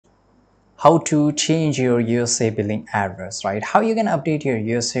how to change your USA billing address, right? How you can update your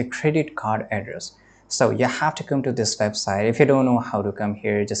USA credit card address. So you have to come to this website. If you don't know how to come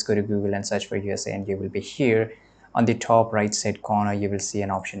here, just go to Google and search for USA and you will be here. On the top right side corner, you will see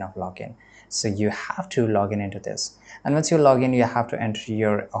an option of login. So you have to log in into this. And once you log in, you have to enter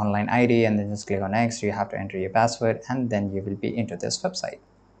your online ID and then just click on next. You have to enter your password and then you will be into this website.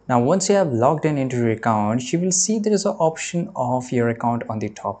 Now, once you have logged in into your account, you will see there is an option of your account on the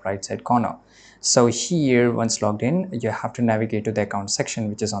top right side corner. So here, once logged in, you have to navigate to the account section,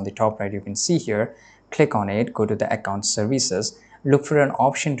 which is on the top right. You can see here, click on it, go to the account services, look for an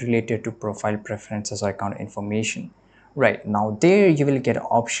option related to profile preferences or account information. Right now, there you will get an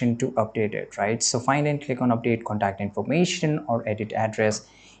option to update it, right? So find and click on update contact information or edit address.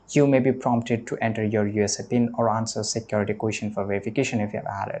 You may be prompted to enter your USA PIN or answer security question for verification if you have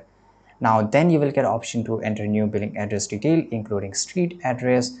had it. Now then you will get option to enter new billing address detail including street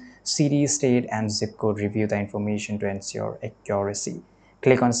address, city, state and zip code. Review the information to ensure accuracy.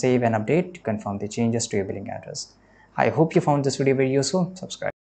 Click on save and update to confirm the changes to your billing address. I hope you found this video very useful. Subscribe.